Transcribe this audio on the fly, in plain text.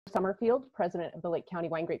Summerfield, President of the Lake County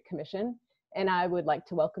Wine Grape Commission, and I would like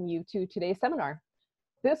to welcome you to today's seminar.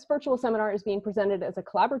 This virtual seminar is being presented as a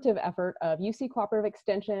collaborative effort of UC Cooperative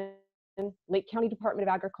Extension, Lake County Department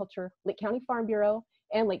of Agriculture, Lake County Farm Bureau,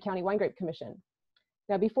 and Lake County Wine Grape Commission.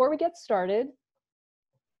 Now, before we get started,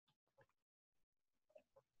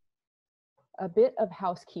 a bit of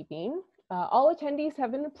housekeeping. All attendees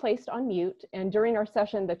have been placed on mute, and during our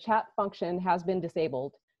session, the chat function has been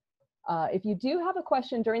disabled. If you do have a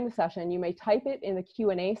question during the session, you may type it in the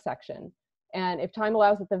Q&A section. And if time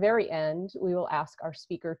allows at the very end, we will ask our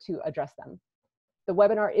speaker to address them. The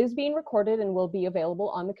webinar is being recorded and will be available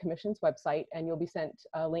on the Commission's website, and you'll be sent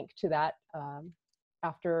a link to that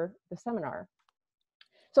after the seminar.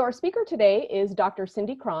 So our speaker today is Dr.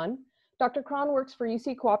 Cindy Cron. Dr. Cron works for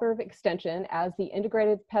UC Cooperative Extension as the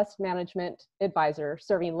Integrated Pest Management Advisor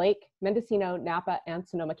serving Lake, Mendocino, Napa, and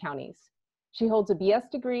Sonoma counties. She holds a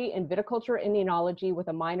BS degree in viticulture and enology with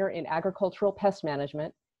a minor in agricultural pest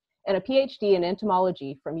management and a PhD in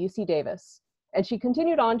entomology from UC Davis. And she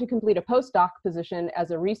continued on to complete a postdoc position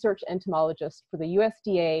as a research entomologist for the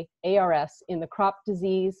USDA ARS in the Crop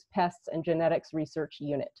Disease, Pests, and Genetics Research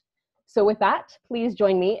Unit. So with that, please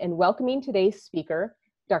join me in welcoming today's speaker,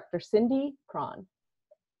 Dr. Cindy Cron.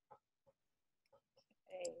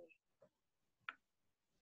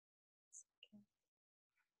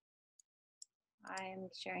 I'm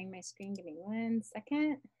sharing my screen. Give me 1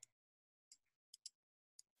 second.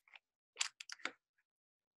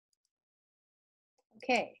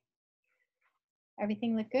 Okay.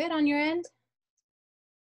 Everything look good on your end?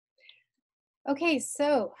 Okay,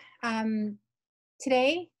 so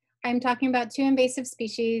today I'm talking about 2 invasive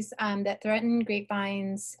species that threaten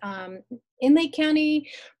grapevines in Lake County,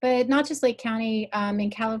 but not just Lake County, in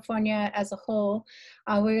California as a whole.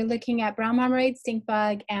 We're looking at brown marmorated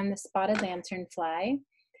stinkbug and the spotted lanternfly.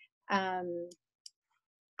 And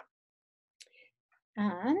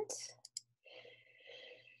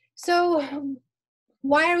so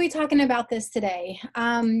why are we talking about this today?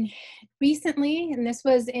 Recently, and this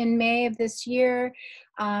was in May of this year,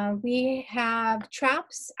 we have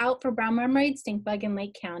traps out for brown marmorated stinkbug in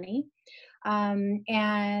Lake County.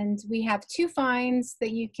 And we have 2 finds that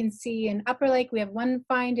you can see in Upper Lake. We have 1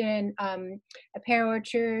 find in a pear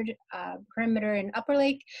orchard perimeter in Upper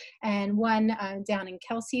Lake, and 1 down in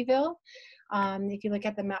Kelseyville. If you look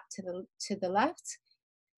at the map to the left.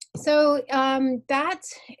 So that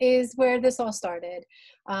is where this all started.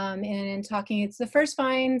 And in talking, it's the first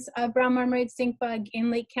finds of brown marmorated stinkbug in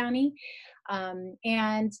Lake County.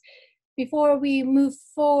 And before we move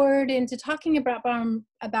forward into talking about brown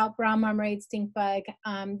marmorated stinkbug,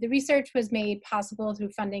 the research was made possible through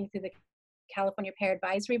funding through the California Pear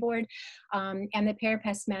Advisory Board and the Pear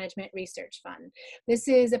Pest Management Research Fund. This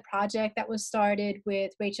is a project that was started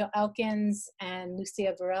with Rachel Elkins and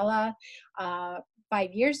Lucia Varela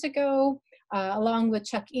 5 years ago, along with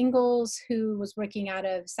Chuck Ingalls, who was working out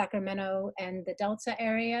of Sacramento and the Delta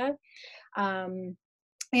area.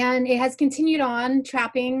 And it has continued on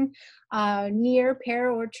trapping near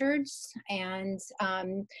pear orchards, and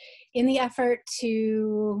in the effort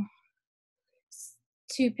to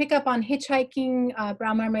pick up on hitchhiking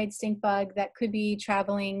brown marmorated stinkbug that could be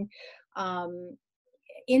traveling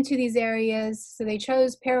into these areas. So they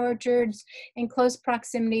chose pear orchards in close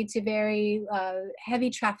proximity to very heavy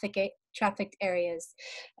trafficked areas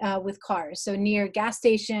with cars. So near gas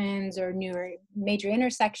stations or near major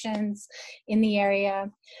intersections in the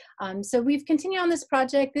area. So we've continued on this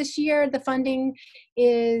project. This year, the funding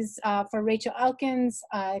is for Rachel Elkins,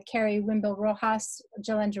 Carrie Wimbo Rojas,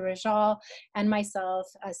 Jalendra Rajal, and myself,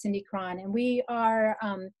 Cindy Cron. And we are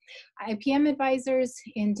IPM advisors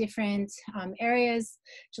in different areas.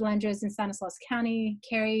 Jalendra is in Stanislaus County.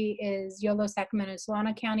 Carrie is Yolo, Sacramento,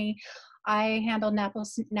 Solano County. I handle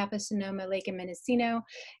Napa, Sonoma, Lake, and Mendocino,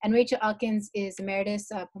 and Rachel Elkins is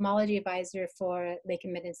Emeritus Pomology Advisor for Lake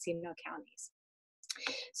and Mendocino counties.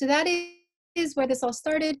 So that is where this all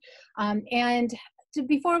started. And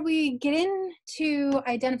before we get into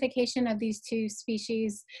identification of these 2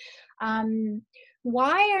 species,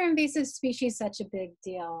 why are invasive species such a big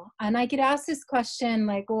deal? And I get asked this question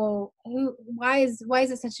like, well, why is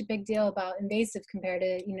it such a big deal about invasive compared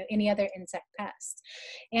to any other insect pest?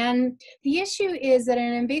 And the issue is that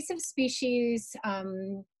an invasive species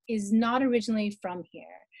is not originally from here.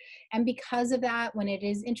 And because of that, when it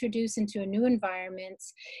is introduced into a new environment,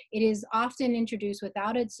 it is often introduced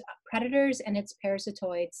without its predators and its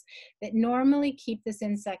parasitoids that normally keep this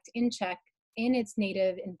insect in check in its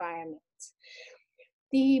native environment.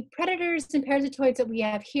 The predators and parasitoids that we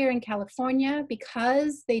have here in California,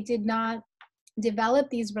 because they did not develop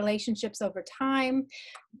these relationships over time,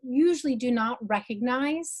 usually do not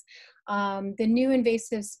recognize the new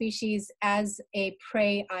invasive species as a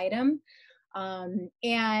prey item.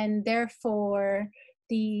 And therefore,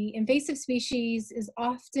 the invasive species is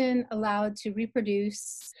often allowed to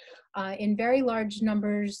reproduce in very large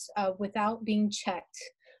numbers without being checked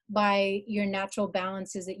by your natural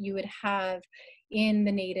balances that you would have in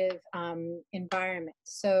the native environment.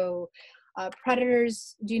 So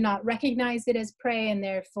predators do not recognize it as prey, and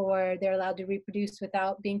therefore they're allowed to reproduce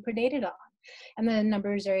without being predated on. And the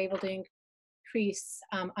numbers are able to increase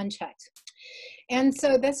unchecked. And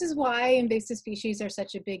so this is why invasive species are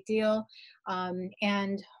such a big deal,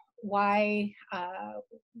 and why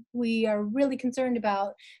we are really concerned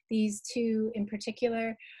about these two in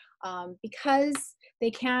particular, because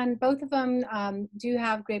they can, both of them do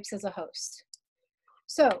have grapes as a host.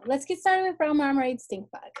 So let's get started with brown marmorated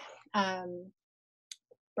stinkbug.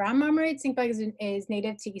 Brown marmorated stinkbug is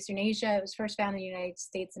native to Eastern Asia. It was first found in the United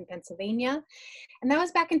States and Pennsylvania, and that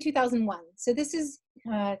was back in 2001. So this is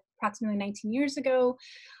approximately 19 years ago,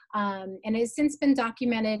 and it has since been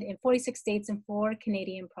documented in 46 states and 4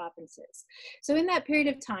 Canadian provinces. So in that period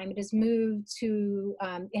of time, it has moved to,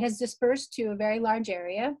 it has dispersed to a very large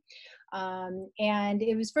area. And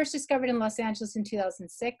it was first discovered in Los Angeles in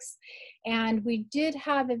 2006. And we did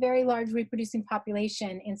have a very large reproducing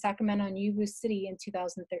population in Sacramento and Yuba City in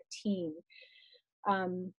 2013.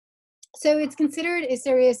 So it's considered a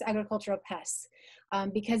serious agricultural pest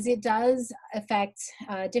because it does affect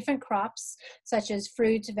different crops, such as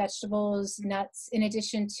fruit, vegetables, nuts, in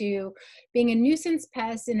addition to being a nuisance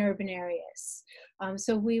pest in urban areas.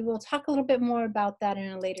 So we will talk a little bit more about that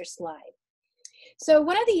in a later slide. So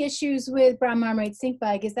one of the issues with brown marmorated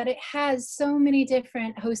stinkbug is that it has so many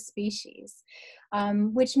different host species,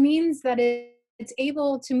 which means that it's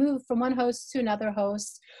able to move from one host to another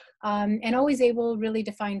host, and always able really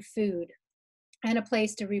to find food and a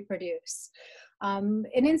place to reproduce. An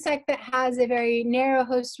insect that has a very narrow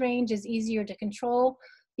host range is easier to control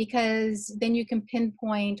because then you can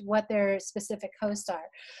pinpoint what their specific hosts are.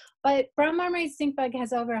 But brown marmorated stinkbug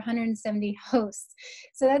has over 170 hosts,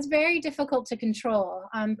 so that's very difficult to control.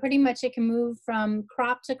 Pretty much it can move from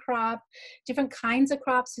crop to crop, different kinds of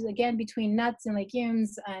crops, again, between nuts and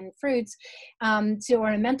legumes and fruits, to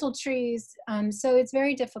ornamental trees. So it's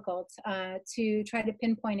very difficult to try to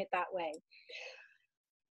pinpoint it that way.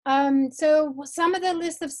 So some of the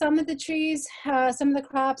list of some of the trees, some of the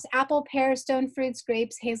crops: apple, pear, stone fruits,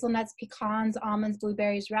 grapes, hazelnuts, pecans, almonds,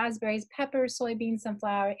 blueberries, raspberries, peppers, soybeans,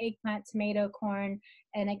 sunflower, eggplant, tomato, corn,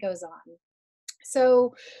 and it goes on.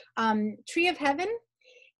 So tree of heaven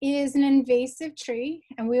is an invasive tree,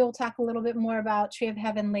 and we will talk a little bit more about tree of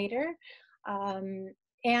heaven later.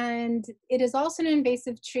 And it is also an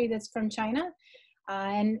invasive tree that's from China,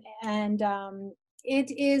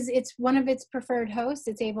 it's one of its preferred hosts.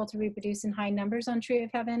 It's able to reproduce in high numbers on tree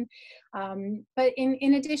of heaven. But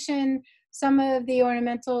in addition, some of the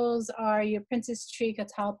ornamentals are your princess tree,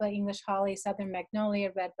 catalpa, English holly, southern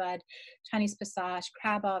magnolia, redbud, Chinese passage,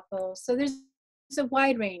 crabapple. So there's a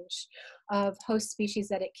wide range of host species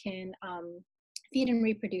that it can feed and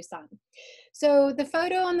reproduce on. So the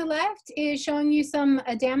photo on the left is showing you some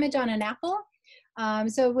damage on an apple.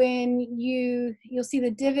 So when you'll see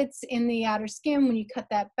the divots in the outer skin. When you cut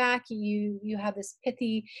that back, you have this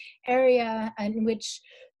pithy area in which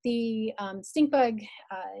the stinkbug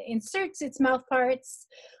inserts its mouth parts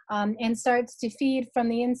and starts to feed from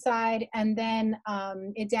the inside, and then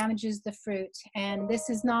it damages the fruit. And this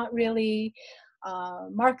is not really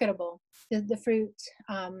marketable, the fruit.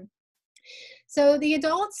 So the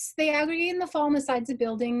adults, they aggregate in the fall on the sides of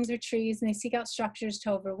buildings or trees, and they seek out structures to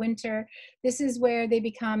overwinter. This is where they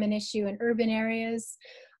become an issue in urban areas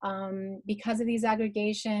because of these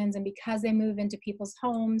aggregations and because they move into people's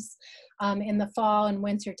homes in the fall and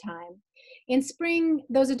winter time. In spring,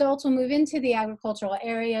 those adults will move into the agricultural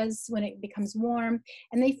areas when it becomes warm,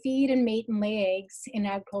 and they feed and mate and lay eggs in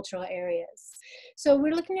agricultural areas. So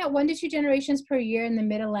we're looking at 1 to 2 generations per year in the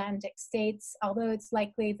mid-Atlantic states, although it's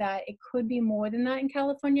likely that it could be more than that in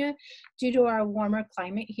California due to our warmer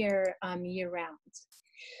climate here year-round.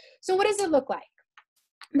 So what does it look like?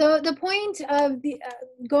 The point of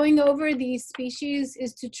going over these species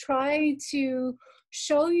is to try to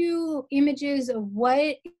show you images of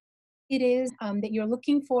what it is that you're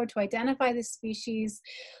looking for to identify this species,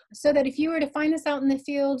 so that if you were to find this out in the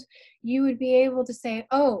field, you would be able to say,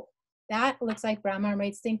 oh, that looks like brown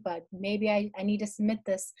marmorated stinkbug. Maybe I need to submit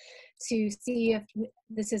this to see if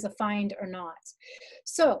this is a find or not.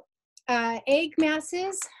 So egg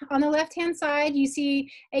masses, on the left-hand side, you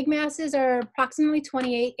see egg masses are approximately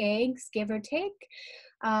 28 eggs, give or take.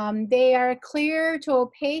 They are clear to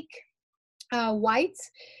opaque white.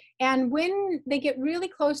 And when they get really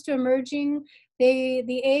close to emerging,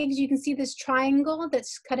 the eggs, you can see this triangle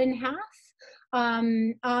that's cut in half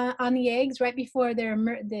on the eggs right before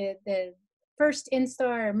the first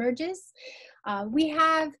instar emerges.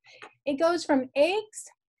 It goes from eggs,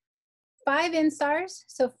 5 instars.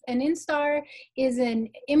 So an instar is an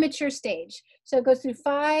immature stage. So it goes through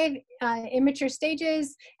 5 immature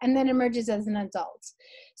stages and then emerges as an adult.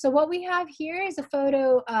 So what we have here is a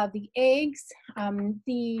photo of the eggs.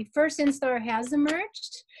 The first instar has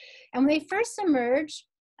emerged. And when they first emerge,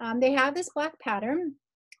 they have this black pattern.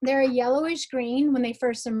 They're a yellowish green when they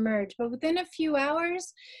first emerge, but within a few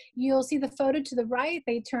hours, you'll see the photo to the right,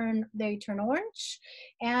 they turn orange.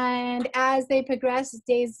 And as they progress,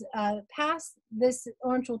 days pass, this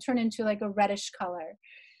orange will turn into like a reddish color.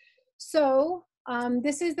 So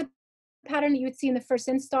this is the pattern that you would see in the first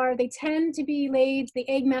instar. They tend to be laid, the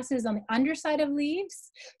egg masses on the underside of leaves.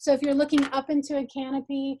 So if you're looking up into a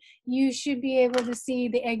canopy, you should be able to see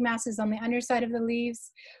the egg masses on the underside of the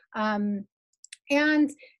leaves. And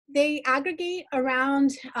they aggregate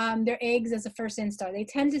around their eggs as a first instar. They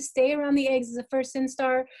tend to stay around the eggs as a first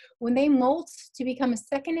instar. When they molt to become a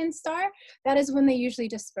second instar, that is when they usually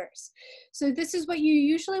disperse. So this is what you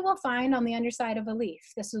usually will find on the underside of a leaf.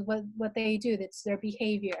 This is what they do, that's their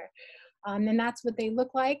behavior. And that's what they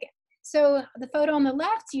look like. So the photo on the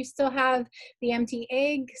left, you still have the empty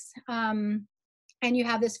eggs. And you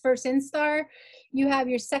have this first instar. You have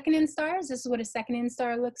your second instars. This is what a second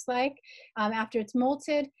instar looks like after it's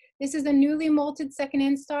molted. This is a newly molted second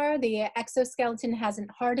instar. The exoskeleton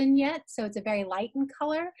hasn't hardened yet, so it's a very light in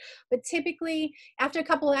color. But typically, after a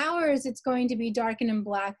couple of hours, it's going to be darkened and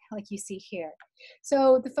black like you see here.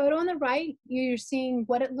 So the photo on the right, you're seeing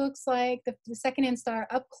what it looks like, the second instar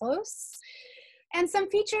up close. And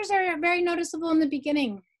some features are very noticeable in the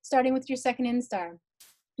beginning, starting with your second instar.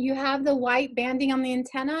 You have the white banding on the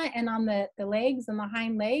antenna and on the legs and the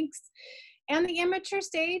hind legs. And the immature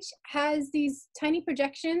stage has these tiny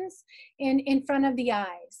projections in front of the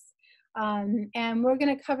eyes. And we're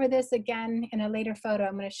going to cover this again in a later photo.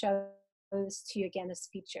 I'm going to show this to you again, this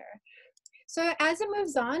feature. So as it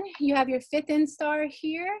moves on, you have your 5th instar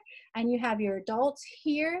here, and you have your adult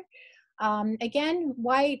here. Again,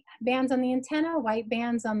 white bands on the antenna, white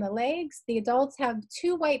bands on the legs. The adults have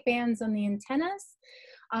 2 white bands on the antennas.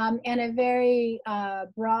 And a very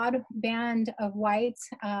broad band of white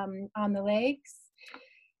on the legs.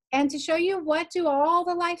 And to show you what do all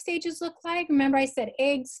the life stages look like, remember I said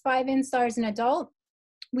eggs, 5 instars, and adult.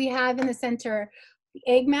 We have in the center the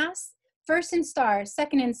egg mass, first instar,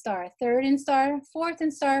 second instar, third instar, fourth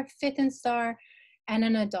instar, 5th instar, and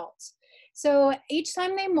an adult. So each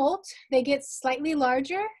time they molt, they get slightly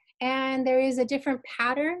larger, and there is a different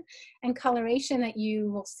pattern and coloration that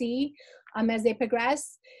you will see as they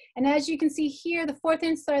progress. And as you can see here, the 4th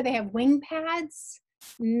instar, they have wing pads.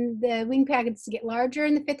 The wing pads get larger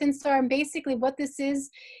in the 5th instar. And basically what this is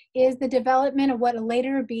the development of what will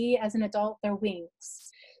later be as an adult, their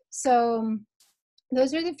wings. So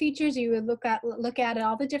those are the features you would look at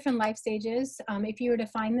all the different life stages if you were to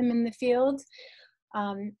find them in the field.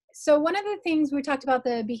 So one of the things we talked about,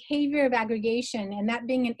 the behavior of aggregation, and that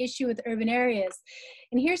being an issue with urban areas.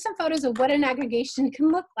 And here's some photos of what an aggregation can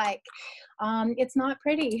look like. It's not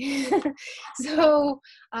pretty. So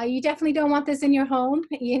you definitely don't want this in your home,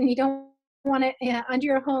 and you don't want it under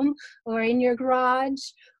your home or in your garage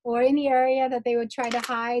or in the area that they would try to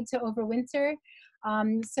hide to overwinter.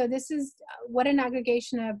 So this is what an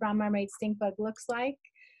aggregation of brown marmorated stinkbug looks like.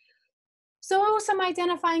 So some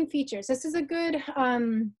identifying features. This is a good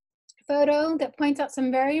photo that points out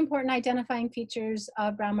some very important identifying features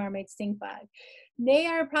of brown marmorated stinkbug. They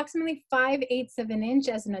are approximately 5/8 of an inch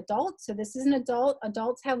as an adult. So this is an adult.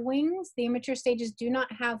 Adults have wings. The immature stages do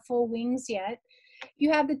not have full wings yet.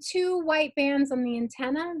 You have the 2 white bands on the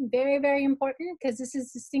antenna. Very, very important because this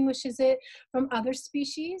distinguishes it from other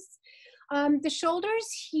species. The shoulders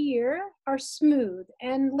here are smooth,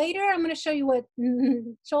 and later I'm going to show you what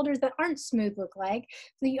shoulders that aren't smooth look like,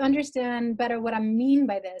 so you understand better what I mean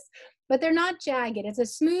by this. But they're not jagged. It's a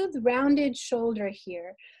smooth, rounded shoulder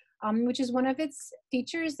here, which is one of its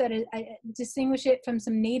features that distinguish it from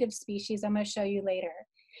some native species I'm going to show you later.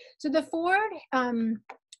 So the forward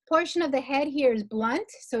portion of the head here is blunt,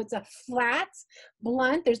 so it's a flat,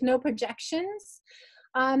 blunt, there's no projections.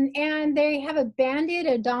 And they have a banded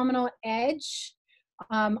abdominal edge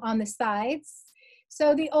on the sides.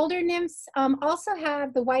 So the older nymphs also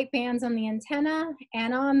have the white bands on the antenna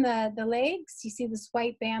and on the legs. You see this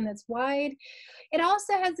white band that's wide. It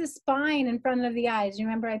also has the spine in front of the eyes.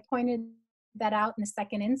 Remember I pointed that out in the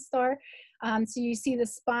second install. So you see the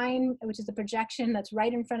spine, which is a projection that's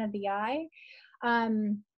right in front of the eye.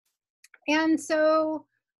 And so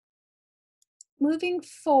moving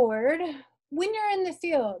forward, when you're in the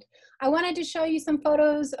field, I wanted to show you some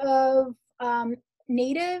photos of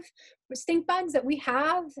native stink bugs that we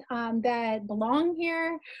have that belong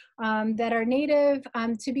here, that are native,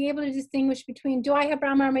 to be able to distinguish between, do I have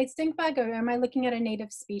brown marmorated stink bug or am I looking at a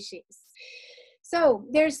native species? So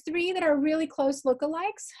there's 3 that are really close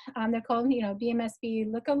lookalikes. They're called,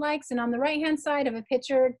 BMSB lookalikes. And on the right-hand side of a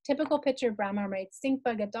picture, typical picture of brown marmorated stink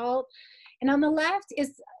bug adult. And on the left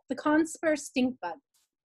is the conspur stink bug.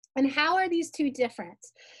 And how are these 2 different?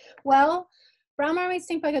 Well, brown marmorated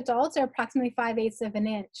stink bug adults are approximately 5/8 of an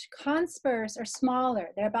inch. Conspurs are smaller.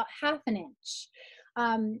 They're about 1/2 an inch.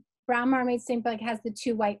 Brown marmorated stink bug has the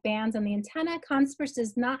 2 white bands on the antenna. Conspurs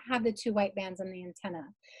does not have the 2 white bands on the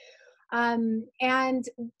antenna. And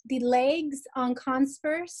the legs on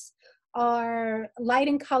conspurs are light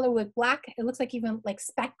in color with black. It looks like even like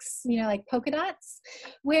specks, like polka dots.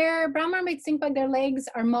 Where brown marmorated stink bug, their legs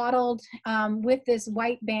are mottled with this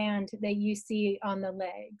white band that you see on the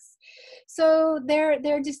legs. So they're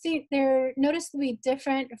noticeably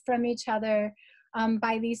different from each other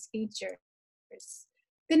by these features.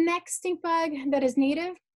 The next stink bug that is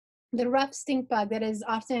native, the rough stink bug, that is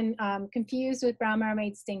often confused with brown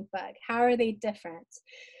marmorated stink bug. How are they different?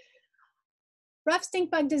 Rough stink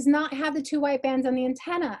bug does not have the 2 white bands on the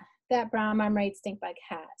antenna that brown marmorated stink bug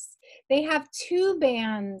has. They have 2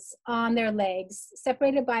 bands on their legs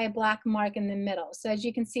separated by a black mark in the middle. So as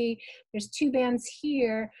you can see, there's 2 bands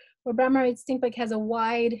here, where brown marmorated stink bug has a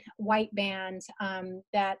wide white band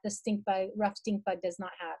that the rough stink bug does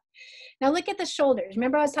not have. Now look at the shoulders.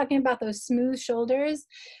 Remember I was talking about those smooth shoulders?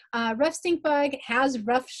 Rough stink bug has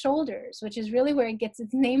rough shoulders, which is really where it gets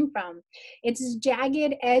its name from. It's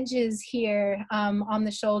jagged edges here on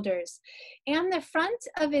the shoulders. And the front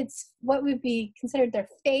of its, what would be considered their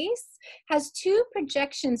face, has 2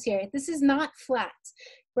 projections here. This is not flat.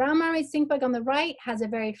 Brown marmorated stink bug on the right has a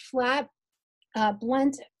very flat,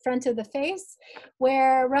 blunt front of the face,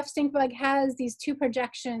 where rough stink bug has these 2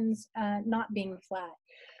 projections not being flat.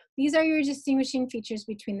 These are your distinguishing features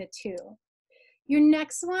between the 2. Your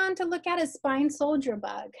next one to look at is spine soldier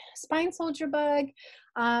bug. Spine soldier bug,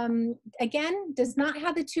 again, does not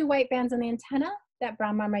have the 2 white bands on the antenna that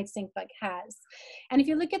brown marmorated stink bug has. And if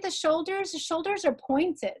you look at the shoulders are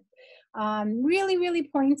pointed, really, really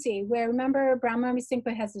pointy, where remember brown marmorated stink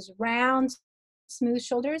bug has this round, smooth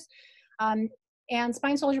shoulders. And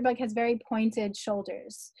spine soldier bug has very pointed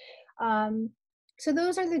shoulders. So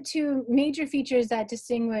those are the 2 major features that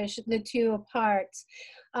distinguish the 2 apart.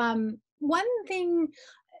 One thing,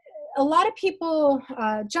 a lot of people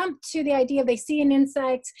jump to the idea of they see an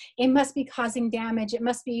insect, it must be causing damage, it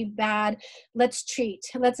must be bad, let's treat,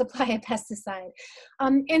 let's apply a pesticide.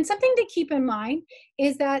 And something to keep in mind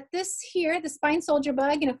is that this here, the spine soldier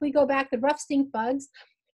bug, and if we go back, the rough stink bugs,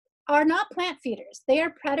 are not plant feeders. They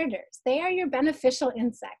are predators. They are your beneficial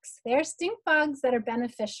insects. They are stink bugs that are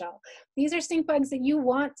beneficial. These are stink bugs that you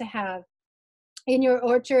want to have in your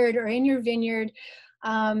orchard or in your vineyard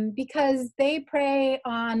because they prey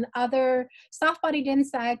on other soft-bodied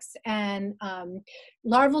insects and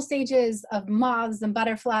larval stages of moths and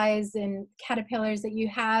butterflies and caterpillars that you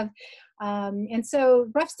have. And so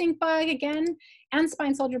rough stink bug, again, and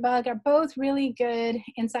spine soldier bug are both really good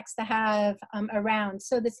insects to have around.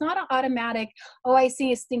 So it's not an automatic, oh, I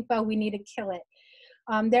see a stink bug, we need to kill it.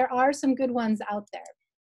 There are some good ones out there.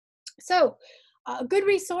 So a good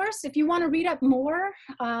resource, if you want to read up more,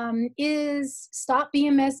 is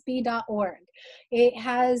stopbmsb.org. It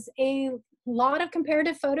has a lot of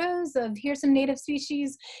comparative photos of here's some native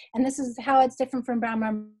species, and this is how it's different from brown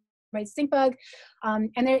marmorated stink bug.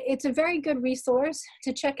 And it's a very good resource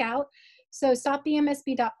to check out. So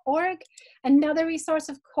stopbmsb.org. Another resource,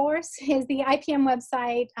 of course, is the IPM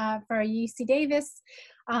website for UC Davis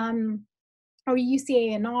or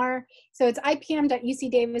UCANR. So it's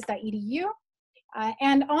ipm.ucdavis.edu.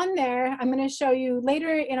 And on there, I'm going to show you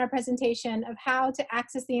later in our presentation of how to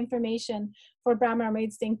access the information for brown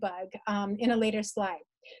marmorated stink bug in a later slide.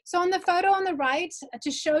 So on the photo on the right,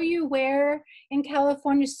 to show you where in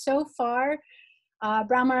California so far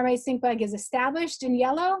brown marmorated stink bug is established in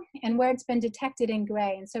yellow and where it's been detected in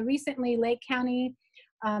gray. And so recently, Lake County,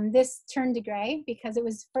 this turned to gray because it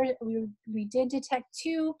was first, we did detect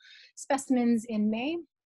 2 specimens in May.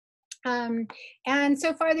 And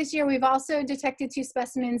so far this year, we've also detected 2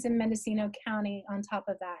 specimens in Mendocino County on top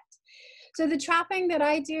of that. So the trapping that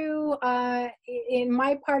I do in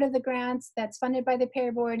my part of the grants that's funded by the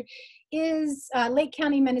Perry Board is Lake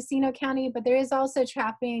County, Mendocino County, but there is also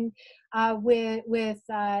trapping with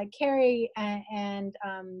Carrie and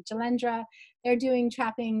Jalendra. They're doing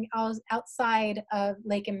trapping outside of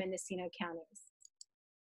Lake and Mendocino counties.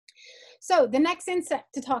 So the next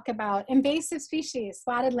insect to talk about, invasive species,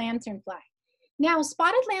 spotted lanternfly. Now,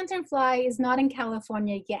 spotted lanternfly is not in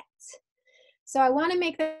California yet. So I want to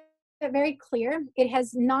make that very clear. It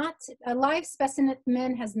has not, a live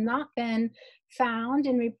specimen has not been found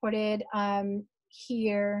and reported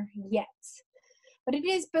here yet. But it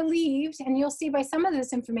is believed, and you'll see by some of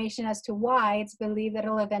this information as to why it's believed that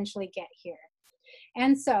it'll eventually get here.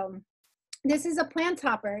 And so this is a plant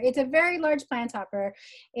hopper. It's a very large plant hopper.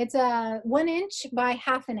 It's a 1 inch by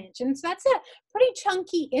 ½ inch. And so that's a pretty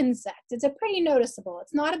chunky insect. It's a pretty noticeable.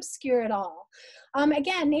 It's not obscure at all.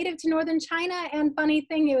 Again, native to northern China, and funny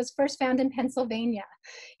thing, it was first found in Pennsylvania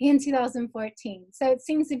in 2014. So it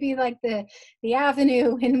seems to be like the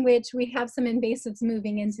avenue in which we have some invasives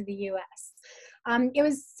moving into the US. It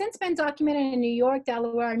was since been documented in New York,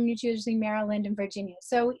 Delaware, New Jersey, Maryland, and Virginia.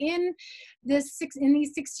 So in these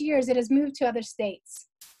 6 years, it has moved to other states.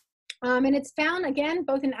 And it's found, again,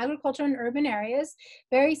 both in agricultural and urban areas,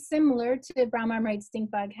 very similar to brown marmorated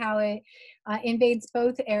stinkbug, how it invades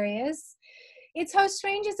both areas. Its host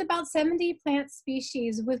range is about 70 plant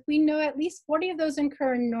species, with we know at least 40 of those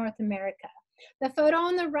occur in North America. The photo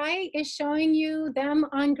on the right is showing you them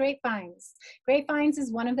on grapevines. Grapevines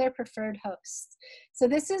is one of their preferred hosts. So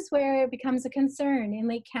this is where it becomes a concern in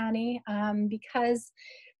Lake County because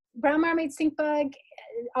brown marmorated stinkbug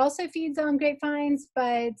also feeds on grapevines,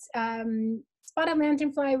 but spotted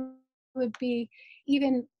lanternfly would be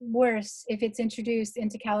even worse if it's introduced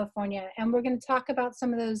into California. And we're going to talk about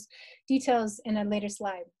some of those details in a later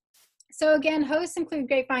slide. So again, hosts include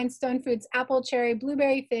grapevines, stone fruits, apple, cherry,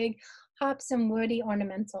 blueberry, fig, hops, and woody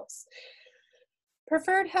ornamentals.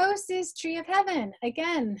 Preferred host is tree of heaven.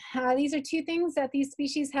 Again, these are two things that these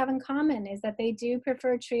species have in common, is that they do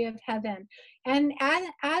prefer tree of heaven. And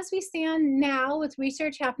as we stand now with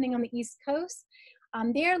research happening on the East Coast,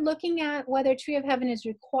 they're looking at whether tree of heaven is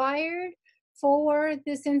required for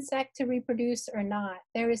this insect to reproduce or not.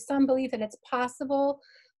 There is some belief that it's possible,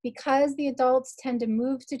 because the adults tend to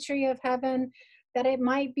move to tree of heaven, that it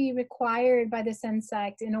might be required by this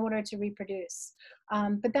insect in order to reproduce.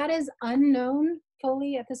 But that is unknown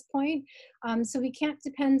fully at this point, so we can't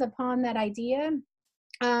depend upon that idea.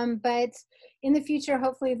 But in the future,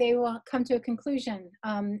 hopefully they will come to a conclusion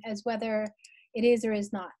as whether it is or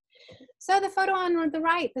is not. So the photo on the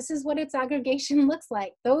right, this is what its aggregation looks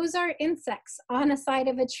like. Those are insects on a side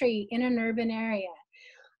of a tree in an urban area.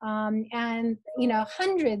 And you know,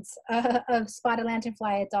 hundreds of spotted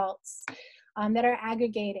lanternfly adults that are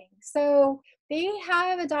aggregating. So they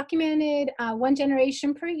have a documented 1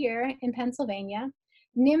 generation per year in Pennsylvania.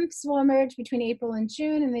 Nymphs will emerge between April and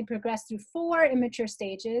June, and they progress through 4 immature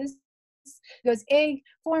stages. It goes egg,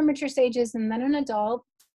 4 immature stages, and then an adult.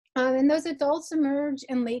 And those adults emerge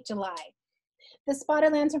in late July. The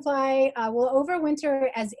spotted lanternfly will overwinter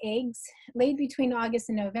as eggs laid between August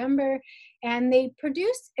and November, and they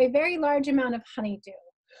produce a very large amount of honeydew.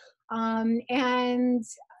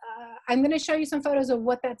 I'm going to show you some photos of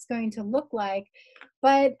what that's going to look like,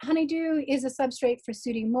 but honeydew is a substrate for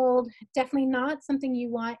sooty mold, definitely not something you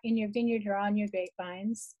want in your vineyard or on your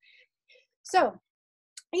grapevines. So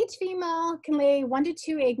each female can lay 1 to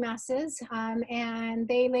 2 egg masses, and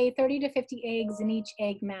they lay 30 to 50 eggs in each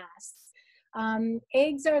egg mass.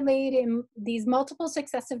 Eggs are laid in these multiple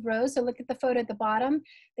successive rows. So look at the photo at the bottom.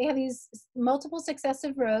 They have these multiple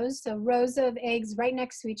successive rows, so rows of eggs right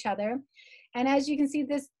next to each other. And as you can see,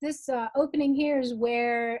 this opening here is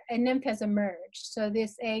where a nymph has emerged. So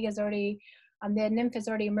this egg is already, the nymph has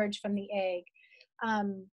already emerged from the egg.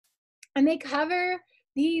 And they cover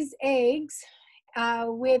these eggs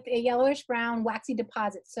with a yellowish brown waxy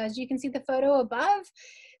deposit. So as you can see the photo above,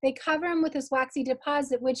 they cover them with this waxy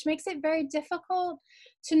deposit, which makes it very difficult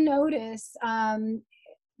to notice them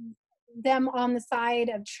on the side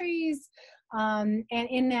of trees and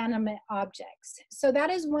inanimate objects. So that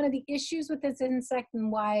is one of the issues with this insect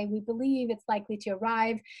and why we believe it's likely to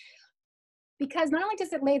arrive, because not only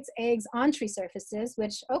does it lay its eggs on tree surfaces,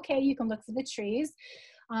 which, okay, you can look for the trees,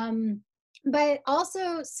 but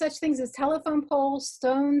also such things as telephone poles,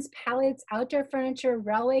 stones, pallets, outdoor furniture,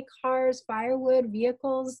 railway cars, firewood,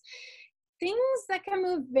 vehicles, things that can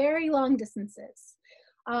move very long distances.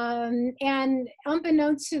 And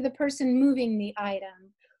unbeknownst to the person moving the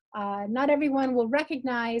item, Not everyone will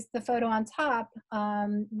recognize the photo on top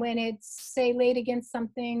when it's, say, laid against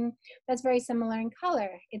something that's very similar in color.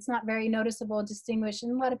 It's not very noticeable, distinguished,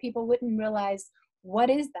 and a lot of people wouldn't realize what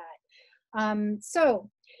is that. So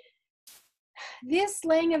this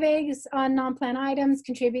laying of eggs on non-plant items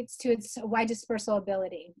contributes to its wide dispersal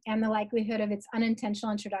ability and the likelihood of its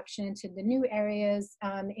unintentional introduction into the new areas,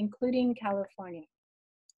 including California.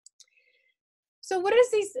 So what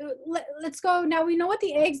is these, let's go, now we know what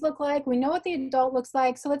the eggs look like, we know what the adult looks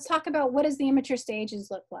like, so let's talk about what does the immature stages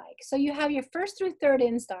look like. So you have your first through third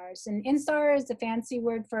instars, and instar is a fancy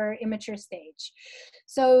word for immature stage.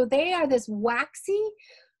 So they are this waxy,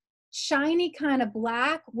 shiny kind of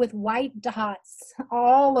black with white dots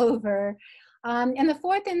all over. And the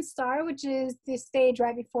fourth instar, which is the stage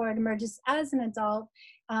right before it emerges as an adult,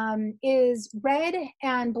 is red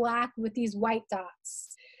and black with these white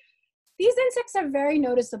dots. These insects are very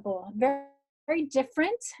noticeable, very, very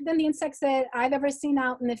different than the insects that I've ever seen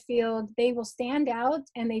out in the field. They will stand out,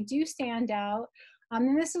 and they do stand out.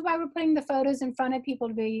 And this is why we're putting the photos in front of people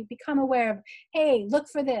to become aware of, hey, look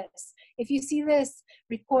for this. If you see this,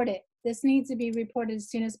 report it. This needs to be reported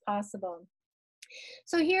as soon as possible.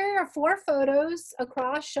 So here are 4 photos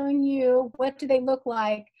across showing you what do they look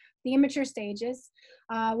like, the immature stages.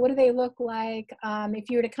 What do they look like if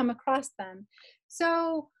you were to come across them?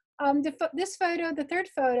 So this photo, the third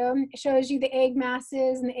photo, shows you the egg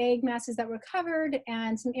masses and the egg masses that were covered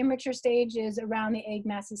and some immature stages around the egg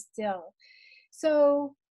masses still.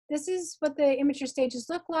 So this is what the immature stages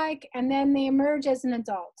look like, and then they emerge as an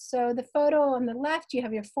adult. So the photo on the left, you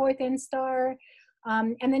have your fourth instar,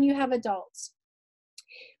 and then you have adults.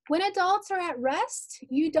 When adults are at rest,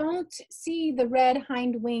 you don't see the red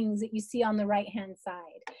hind wings that you see on the right-hand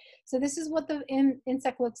side. So this is what the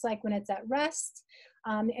insect looks like when it's at rest.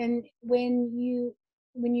 And when you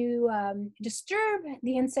disturb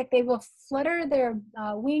the insect, they will flutter their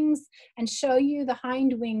wings and show you the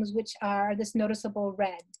hind wings, which are this noticeable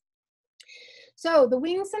red. So the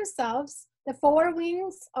wings themselves, the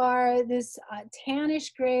forewings are this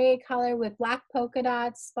tannish gray color with black polka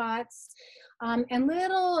dot spots and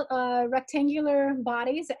little rectangular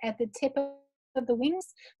bodies at the tip of the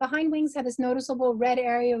wings. The hind wings have this noticeable red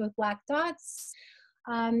area with black dots.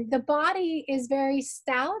 The body is very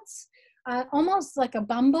stout, almost like a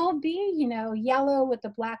bumblebee, you know, yellow with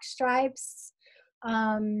the black stripes.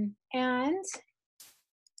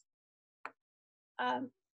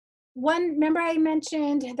 Remember I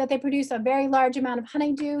mentioned that they produce a very large amount of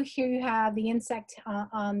honeydew. Here you have the insect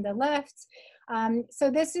on the left. So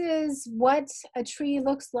this is what a tree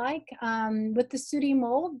looks like with the sooty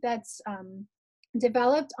mold that's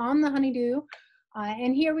developed on the honeydew.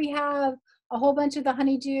 And here we have a whole bunch of the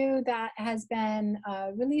honeydew that has been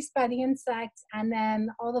released by the insects, and then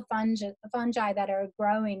all the fungi that are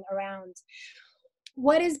growing around.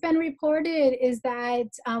 What has been reported is that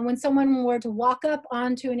when someone were to walk up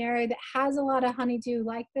onto an area that has a lot of honeydew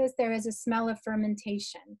like this, there is a smell of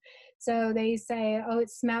fermentation. So they say, oh, it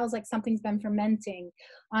smells like something's been fermenting.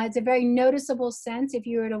 It's a very noticeable scent if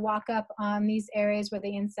you were to walk up on these areas where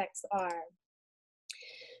the insects are.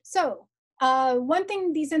 So one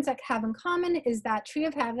thing these insects have in common is that tree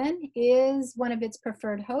of heaven is one of its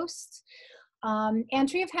preferred hosts. And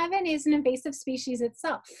tree of heaven is an invasive species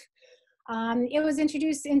itself. It was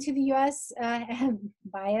introduced into the US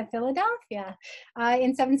via Philadelphia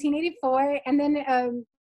in 1784, and then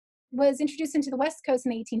was introduced into the West Coast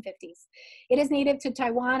in the 1850s. It is native to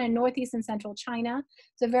Taiwan and northeast and central China.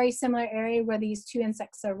 It's a very similar area where these 2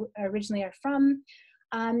 insects originally are from.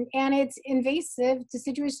 And it's invasive,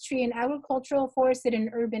 deciduous tree in agricultural, forested,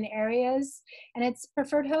 and urban areas. And its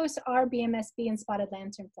preferred hosts are BMSB and spotted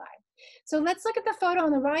lanternfly. So let's look at the photo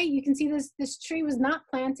on the right. You can see this tree was not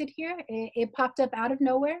planted here. It popped up out of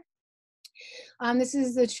nowhere. This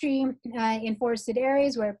is the tree in forested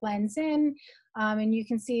areas where it blends in. And you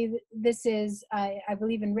can see this is, I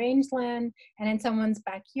believe, in rangeland and in someone's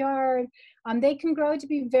backyard. They can grow to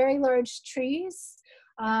be very large trees.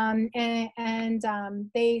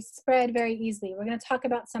 They spread very easily. We're going to talk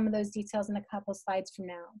about some of those details in a couple slides from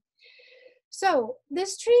now. So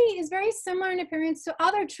this tree is very similar in appearance to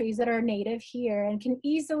other trees that are native here and can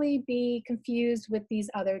easily be confused with these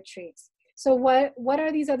other trees. So what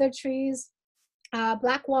are these other trees?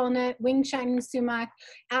 Black walnut, wing shining sumac,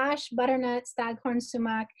 ash, butternut, staghorn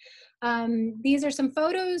sumac. These are some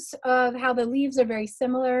photos of how the leaves are very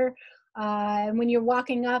similar. When you're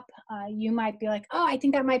walking up, you might be like, oh, I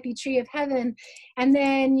think that might be tree of heaven. And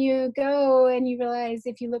then you go and you realize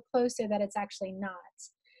if you look closer that it's actually not.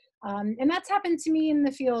 And that's happened to me in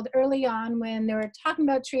the field early on when they were talking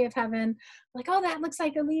about tree of heaven, like, oh, that looks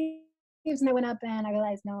like a leaf and I went up and I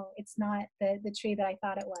realized, no, it's not the tree that I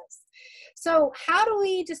thought it was. So how do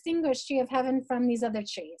we distinguish tree of heaven from these other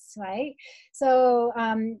trees, right? So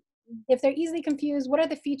if they're easily confused, what are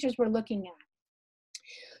the features we're looking at?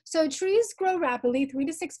 So trees grow rapidly, 3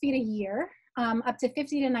 to 6 feet a year, up to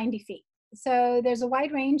 50 to 90 feet. So there's a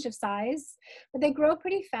wide range of size, but they grow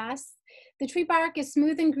pretty fast. The tree bark is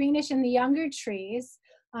smooth and greenish in the younger trees.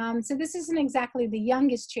 So this isn't exactly the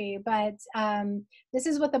youngest tree, but this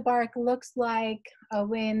is what the bark looks like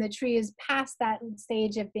when the tree is past that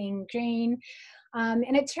stage of being green.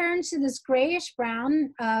 And it turns to this grayish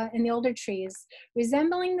brown in the older trees,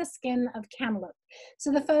 resembling the skin of cantaloupe.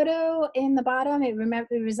 So the photo in the bottom, it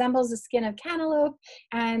resembles the skin of cantaloupe,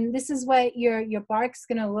 and this is what your bark's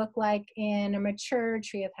gonna look like in a mature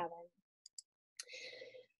tree of heaven.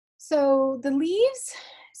 So the leaves,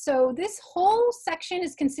 so this whole section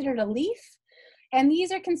is considered a leaf, and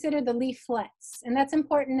these are considered the leaflets. And that's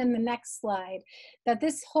important in the next slide, that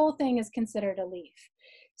this whole thing is considered a leaf.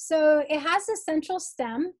 So it has a central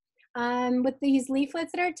stem with these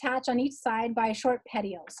leaflets that are attached on each side by a short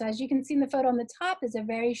petiole. So as you can see in the photo on the top is a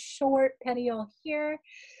very short petiole here.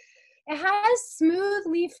 It has smooth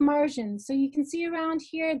leaf margins. So you can see around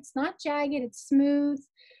here, it's not jagged, it's smooth.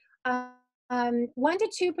 1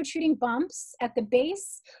 to 2 protruding bumps at the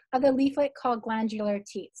base of the leaflet called glandular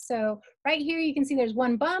teeth. So right here you can see there's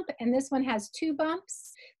 1 bump, and this one has 2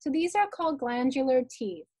 bumps. So these are called glandular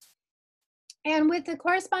teeth. And with the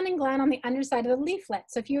corresponding gland on the underside of the leaflet.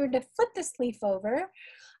 So if you were to flip this leaf over,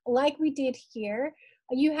 like we did here,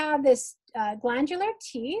 you have this glandular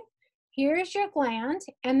teeth. Here's your gland,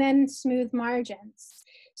 and then smooth margins.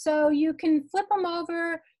 So you can flip them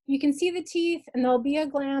over, you can see the teeth, and there'll be a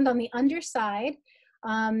gland on the underside.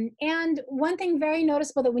 And one thing very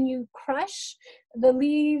noticeable, that when you crush the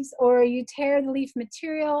leaves or you tear the leaf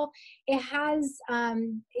material, it has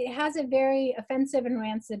a very offensive and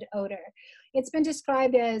rancid odor. It's been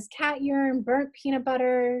described as cat urine, burnt peanut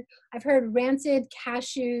butter. I've heard rancid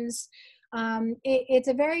cashews. It's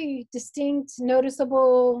a very distinct,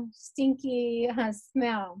 noticeable, stinky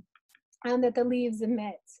smell that the leaves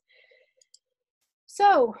emit.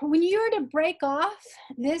 So when you were to break off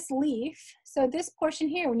this leaf, so this portion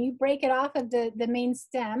here, when you break it off of the main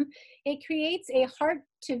stem, it creates a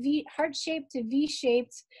heart-shaped to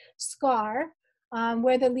V-shaped scar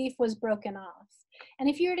where the leaf was broken off. And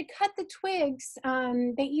if you were to cut the twigs,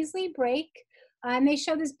 they easily break, and they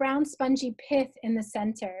show this brown spongy pith in the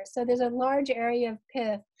center. So there's a large area of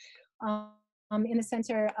pith in the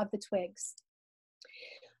center of the twigs.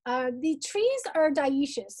 The trees are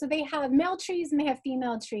dioecious, so they have male trees and they have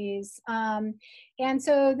female trees. And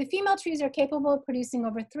so the female trees are capable of producing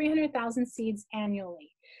over 300,000 seeds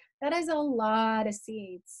annually. That is a lot of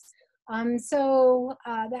seeds. So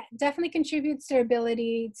that definitely contributes to their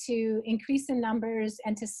ability to increase in numbers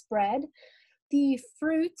and to spread. The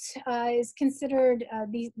fruit is considered,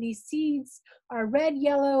 these seeds are red,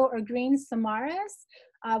 yellow, or green samaras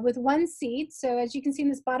with 1 seed. So as you can see in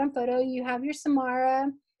this bottom photo, you have your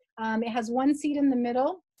samara. It has 1 seed in the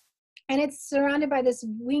middle, and it's surrounded by this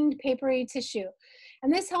winged papery tissue.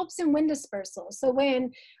 And this helps in wind dispersal. So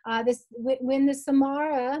when the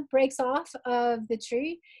samara breaks off of the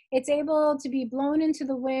tree, it's able to be blown into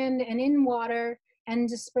the wind and in water and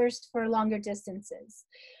dispersed for longer distances.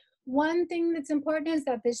 One thing that's important is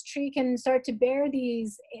that this tree can start to bear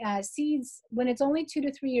these seeds when it's only 2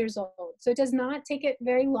 to 3 years old. So it does not take it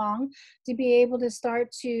very long to be able to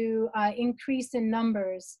start to increase in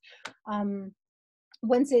numbers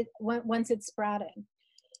once it's sprouted.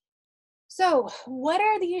 So what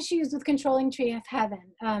are the issues with controlling tree of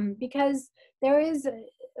heaven? Because there is,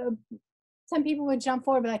 some people would jump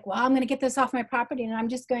forward and be like, well, I'm gonna get this off my property and I'm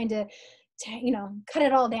just going to cut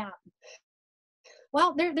it all down.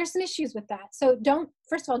 Well, there's some issues with that. So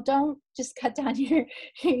first of all, don't just cut down your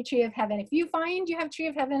tree of heaven. If you find you have tree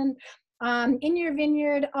of heaven in your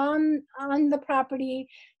vineyard, on the property,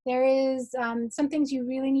 there is some things you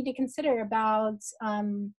really need to consider about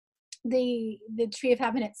the tree of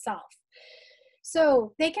heaven itself.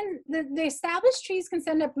 So the established trees can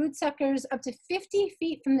send up root suckers up to 50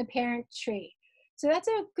 feet from the parent tree. So that's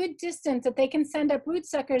a good distance that they can send up root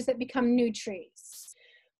suckers that become new trees.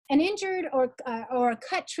 An injured or a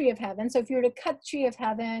cut tree of heaven, so if you were to cut tree of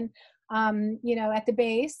heaven, at the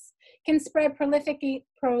base, can spread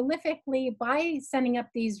prolifically by sending up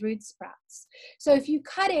these root sprouts. So if you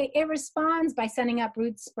cut it, it responds by sending up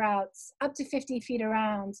root sprouts up to 50 feet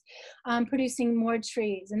around, producing more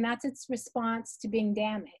trees, and that's its response to being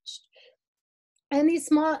damaged. And these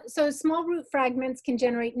small root fragments can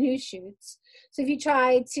generate new shoots. So if you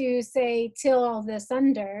try to, say, till all this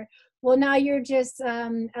under, Well, now you're just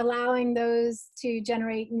allowing those to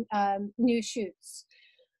generate new shoots.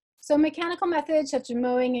 So mechanical methods such as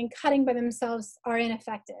mowing and cutting by themselves are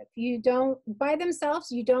ineffective. By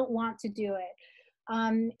themselves, you don't want to do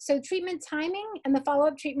it. So treatment timing and the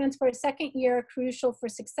follow-up treatments for a second year are crucial for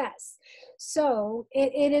success. So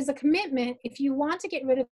it is a commitment. If you want to get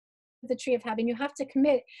rid of the tree of heaven, you have to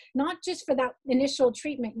commit, not just for that initial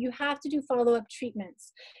treatment, you have to do follow-up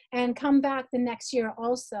treatments and come back the next year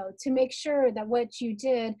also to make sure that what you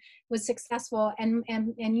did was successful,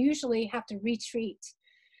 and usually have to retreat.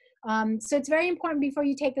 So it's very important before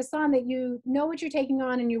you take this on that you know what you're taking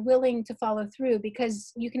on and you're willing to follow through,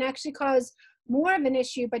 because you can actually cause more of an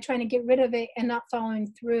issue by trying to get rid of it and not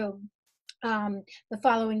following through the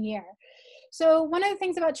following year. So one of the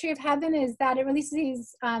things about Tree of Heaven is that it releases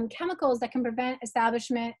these chemicals that can prevent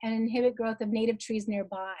establishment and inhibit growth of native trees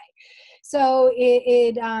nearby. So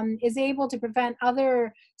it is able to prevent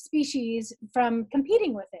other species from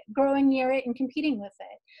competing with it, growing near it and competing with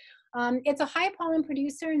it. It's a high pollen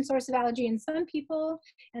producer and source of allergy in some people,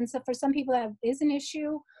 and so for some people that is an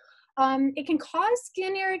issue. It can cause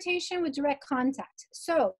skin irritation with direct contact.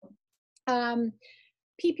 So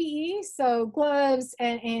PPE, so gloves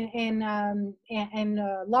and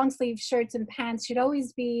long sleeve shirts and pants should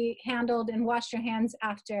always be handled and wash your hands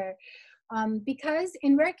after. Because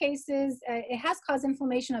in rare cases, it has caused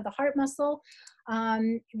inflammation of the heart muscle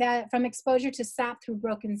that from exposure to sap through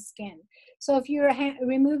broken skin. So if you're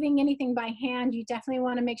removing anything by hand, you definitely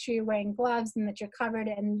want to make sure you're wearing gloves and that you're covered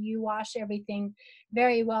and you wash everything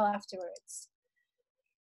very well afterwards.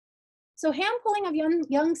 So hand pulling of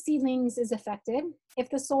young seedlings is affected if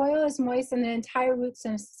the soil is moist and the entire root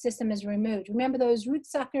system is removed. Remember those root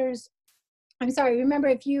suckers. Remember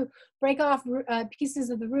if you break off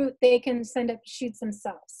pieces of the root, they can send up shoots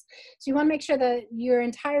themselves. So you want to make sure that your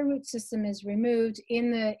entire root system is removed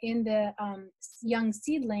in the young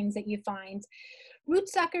seedlings that you find. Root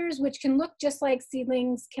suckers, which can look just like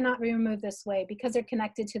seedlings, cannot be removed this way because they're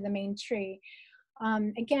connected to the main tree.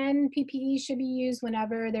 Again, PPE should be used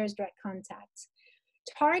whenever there's direct contact.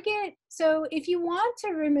 Target, so if you want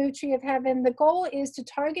to remove Tree of Heaven, the goal is to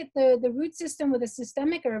target the root system with a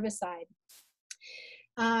systemic herbicide.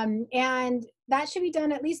 And that should be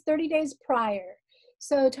done at least 30 days prior.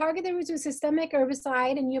 So target the roots with systemic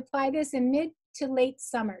herbicide, and you apply this in mid to late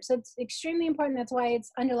summer. So it's extremely important. That's why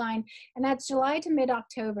it's underlined, and that's July to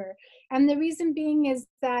mid-October. And the reason being is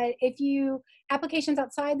that if applications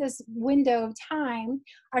outside this window of time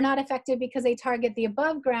are not effective because they target the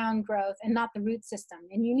above ground growth and not the root system.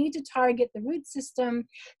 And you need to target the root system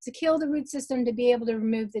to kill the root system to be able to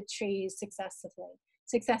remove the trees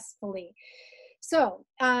successfully. So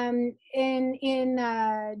in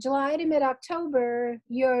July to mid-October,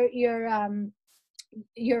 your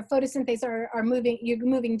photosynthase you're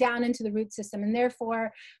moving down into the root system, and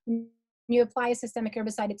therefore when you apply a systemic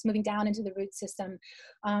herbicide, it's moving down into the root system.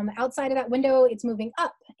 Outside of that window, it's moving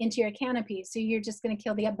up into your canopy, so you're just going to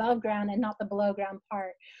kill the above ground and not the below ground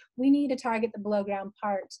part. We need to target the below ground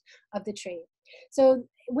part of the tree. So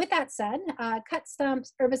with that said, cut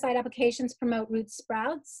stumps herbicide applications promote root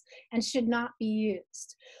sprouts and should not be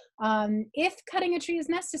used. If cutting a tree is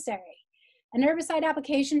necessary, an herbicide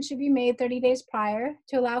application should be made 30 days prior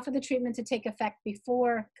to allow for the treatment to take effect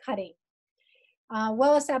before cutting.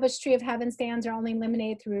 Well-established Tree of Heaven stands are only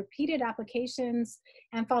eliminated through repeated applications,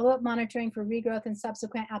 and follow-up monitoring for regrowth and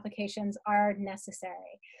subsequent applications are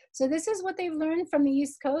necessary. So this is what they've learned from the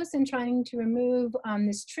East Coast in trying to remove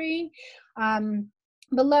this tree.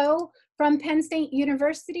 Below, from Penn State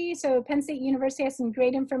University. So Penn State University has some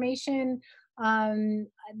great information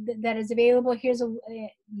that is available. Here's the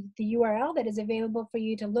URL that is available for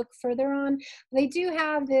you to look further on. They do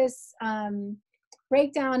have this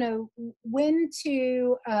breakdown of when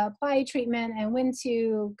to apply treatment and when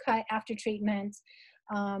to cut after treatment.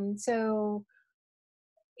 So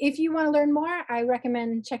if you want to learn more, I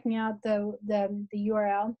recommend checking out the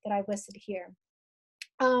URL that I've listed here.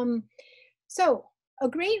 So a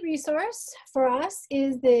great resource for us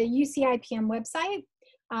is the UC IPM website,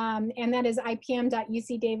 and that is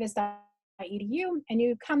ipm.ucdavis.edu, and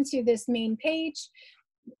you come to this main page.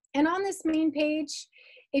 And on this main page,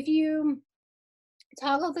 if you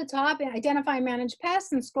toggle at the top and identify and manage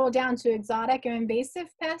pests and scroll down to exotic or invasive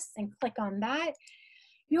pests and click on that,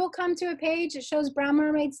 you'll come to a page that shows brown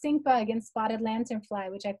mermaid stinkbug and spotted lanternfly,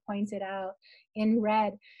 which I pointed out in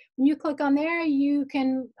red. When you click on there, you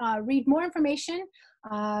can read more information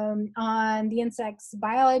on the insect's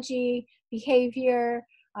biology, behavior,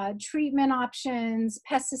 treatment options,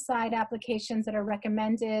 pesticide applications that are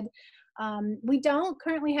recommended. We don't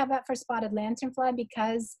currently have that for spotted lanternfly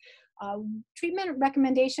because Treatment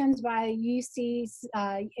recommendations by UC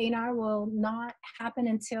ANR will not happen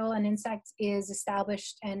until an insect is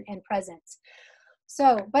established and present.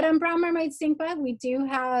 So, but on brown marmorated stinkbug, we do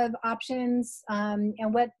have options, and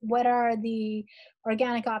what are the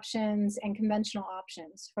organic options and conventional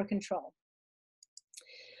options for control.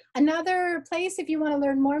 Another place, if you want to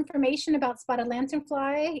learn more information about spotted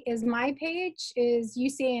lanternfly, is my page, is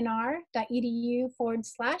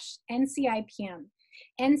ucanr.edu/NCIPM.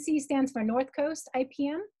 NC stands for North Coast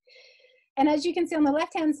IPM. And as you can see on the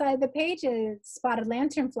left-hand side of the page is spotted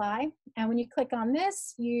lanternfly. And when you click on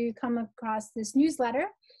this, you come across this newsletter.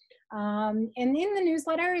 And in the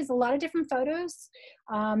newsletter is a lot of different photos.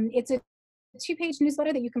 It's a 2-page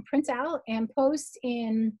newsletter that you can print out and post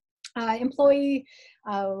in employee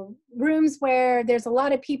rooms where there's a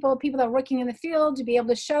lot of people that are working in the field, to be able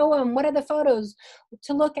to show them what are the photos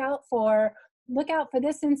to look out for. Look out for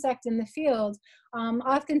this insect in the field.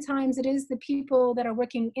 Oftentimes it is the people that are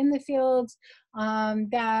working in the field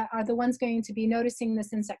that are the ones going to be noticing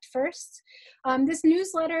this insect first. This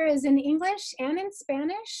newsletter is in English and in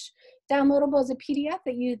Spanish, downloadable as a PDF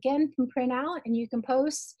that you again can print out and you can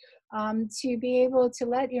post to be able to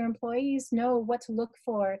let your employees know what to look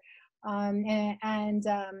for and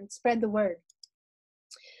spread the word.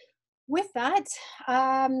 With that,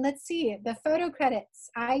 let's see, the photo credits.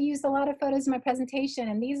 I used a lot of photos in my presentation,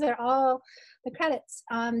 and these are all the credits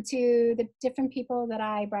to the different people that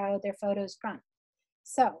I borrowed their photos from.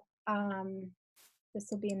 So this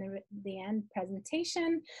will be in the end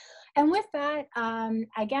presentation. And with that,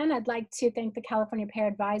 again, I'd like to thank the California Pear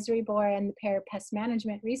Advisory Board and the Pear Pest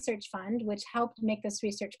Management Research Fund, which helped make this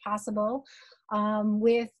research possible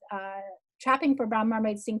with trapping for brown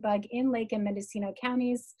marmorated stinkbug in Lake and Mendocino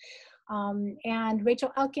counties. And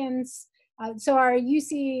Rachel Elkins, so our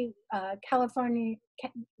UC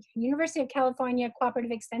University of California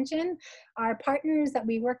Cooperative Extension, our partners that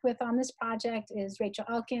we work with on this project is Rachel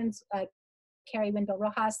Elkins, Carrie Wendell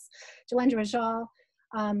Rojas, Jalendra Rajal.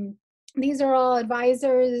 These are all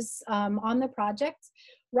advisors on the project.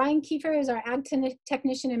 Ryan Kiefer is our ag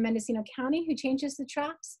technician in Mendocino County who changes the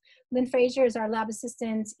traps. Lynn Frazier is our lab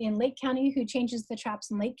assistant in Lake County who changes the traps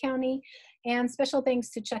in Lake County. And special thanks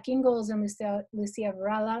to Chuck Ingalls and Lucia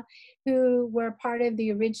Varela, who were part of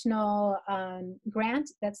the original grant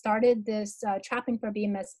that started this trapping for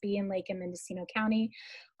BMSB in Lake and Mendocino County.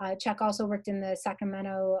 Chuck also worked in the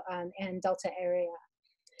Sacramento and Delta area.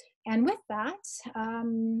 And with that,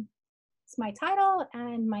 it's my title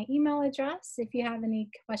and my email address if you have any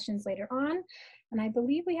questions later on. And I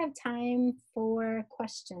believe we have time for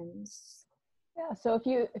questions. Yeah, so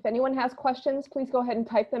if anyone has questions, please go ahead and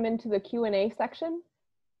type them into the Q&A section.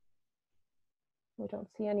 We don't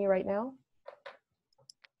see any right now.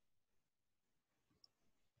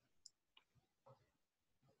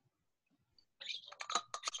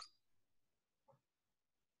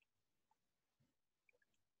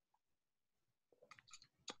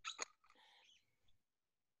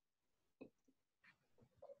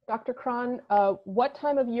 Dr. Cron, what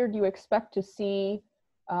time of year do you expect to see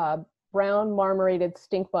brown marmorated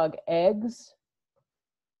stinkbug eggs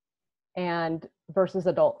and versus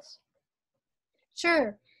adults?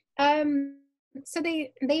 Sure. So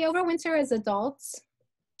they overwinter as adults.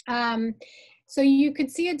 So you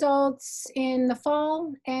could see adults in the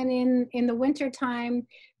fall, and in the winter time,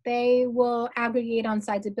 they will aggregate on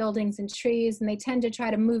sides of buildings and trees, and they tend to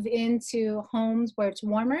try to move into homes where it's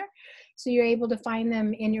warmer. So you're able to find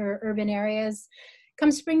them in your urban areas.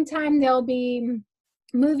 Come springtime, they'll be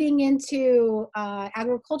moving into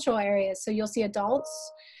agricultural areas. So you'll see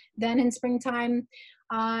adults then in springtime.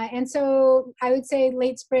 And so I would say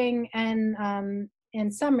late spring and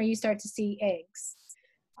summer, you start to see eggs.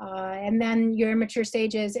 And then your immature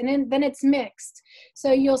stages, and then it's mixed.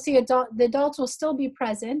 So you'll see the adults will still be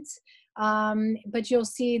present, but you'll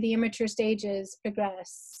see the immature stages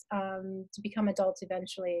progress to become adults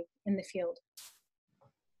eventually in the field.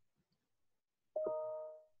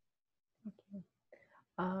 Okay.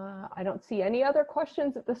 I don't see any other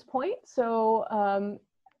questions at this point. So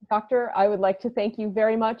Doctor, I would like to thank you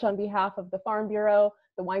very much on behalf of the Farm Bureau,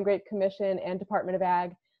 the Wine Grape Commission, and Department of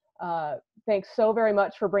Ag. Thanks so very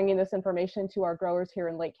much for bringing this information to our growers here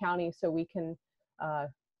in Lake County so we can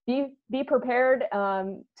be prepared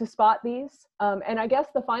to spot these. And I guess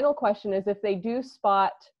the final question is, if they do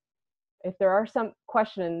spot, if there are some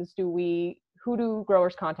questions, who do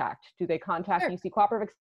growers contact? Do they contact Sure. UC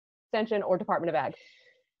Cooperative Extension or Department of Ag?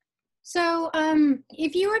 So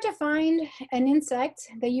if you were to find an insect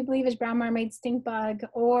that you believe is brown marmorated stinkbug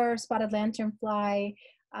or spotted lanternfly,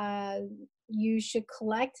 you should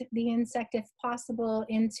collect the insect if possible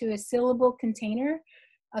into a sealable container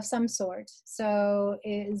of some sort. So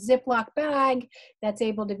a Ziploc bag that's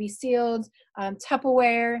able to be sealed,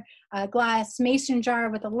 Tupperware, a glass mason jar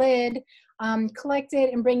with a lid, collect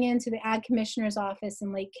it and bring it into the Ag Commissioner's office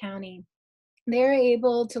in Lake County. They're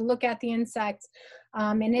able to look at the insect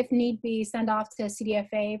and if need be, send off to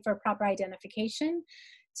CDFA for proper identification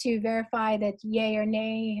to verify that yay or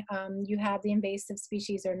nay, you have the invasive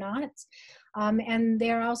species or not. And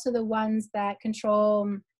they're also the ones that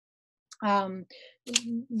control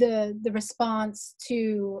the response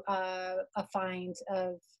to a find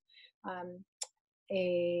of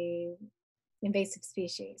a invasive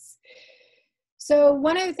species. So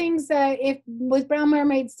one of the things that with brown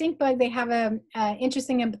marmorated stinkbug, they have a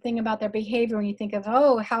interesting thing about their behavior when you think of,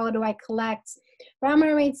 oh, how do I collect? Brown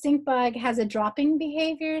marmorated stinkbug has a dropping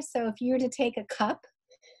behavior. So if you were to take a cup,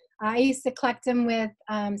 I used to collect them with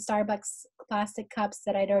Starbucks plastic cups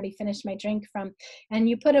that I'd already finished my drink from, and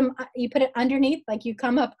you put it underneath, like you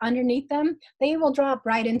come up underneath them, they will drop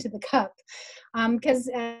right into the cup, because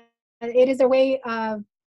it is a way of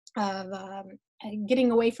getting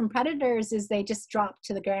away from predators is they just drop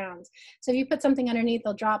to the ground. So if you put something underneath,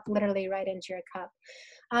 they'll drop literally right into your cup.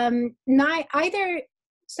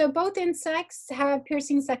 So both insects have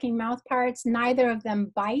piercing, sucking mouth parts. Neither of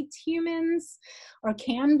them bite humans or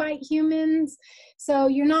can bite humans. So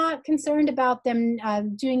you're not concerned about them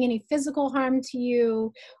doing any physical harm to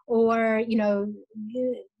you or, you know,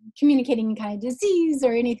 communicating any kind of disease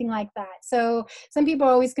or anything like that. So some people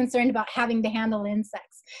are always concerned about having to handle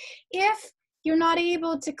insects. If you're not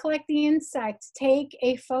able to collect the insect, take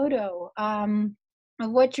a photo of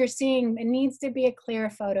what you're seeing. It needs to be a clear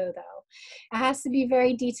photo though. It has to be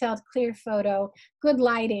very detailed, clear photo, good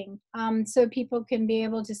lighting, so people can be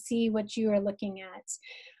able to see what you are looking at.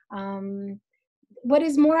 What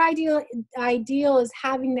is more ideal is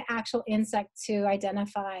having the actual insect to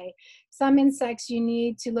identify. Some insects you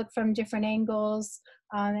need to look from different angles,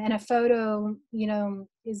 and a photo, you know,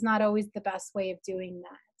 is not always the best way of doing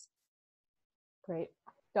that. Great.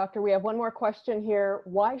 Doctor, we have one more question here.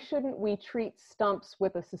 Why shouldn't we treat stumps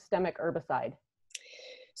with a systemic herbicide?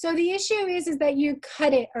 So the issue is that you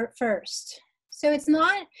cut it first. So it's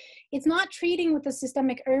not treating with a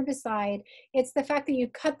systemic herbicide. It's the fact that you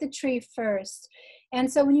cut the tree first.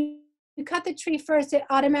 And so when you cut the tree first, it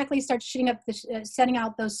automatically starts shooting up, sending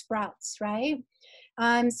out those sprouts, right?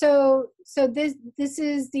 So this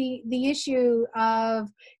is the issue of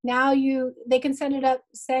now they can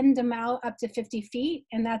send them out up to 50 feet,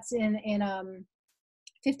 and that's in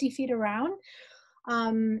 50 feet around.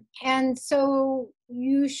 And so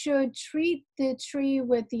you should treat the tree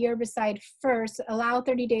with the herbicide first, allow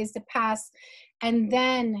 30 days to pass, and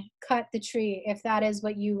then cut the tree if that is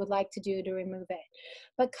what you would like to do to remove it.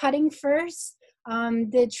 But cutting first,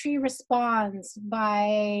 the tree responds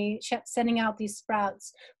by sending out these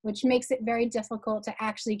sprouts, which makes it very difficult to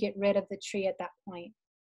actually get rid of the tree at that point.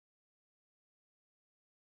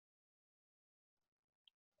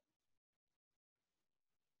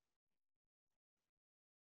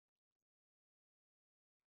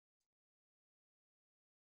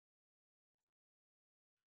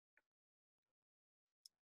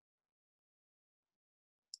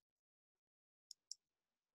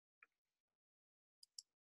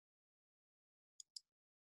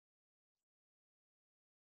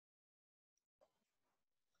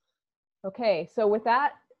 Okay, so with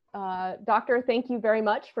that, Doctor, thank you very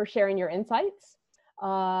much for sharing your insights.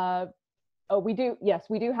 We do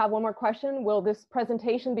have one more question. Will this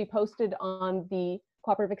presentation be posted on the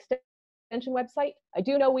Cooperative Extension website? I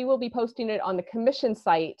do know we will be posting it on the Commission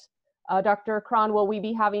site. Dr. Cron, will we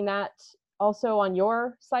be having that also on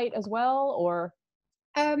your site as well, or?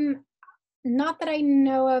 Not that I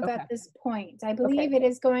know of Okay. at this point. I believe it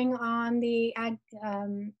is going on the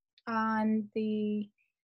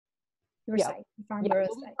your site, Farm Bureau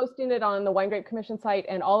we'll be site. posting it on the Wine Grape Commission site,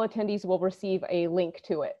 and all attendees will receive a link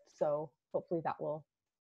to it. So hopefully that will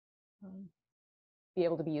be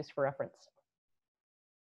able to be used for reference.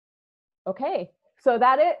 Okay, so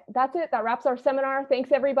that's it. That wraps our seminar.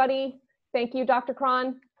 Thanks, everybody. Thank you, Dr.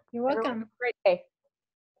 Cron. You're welcome. Everyone, have a great day.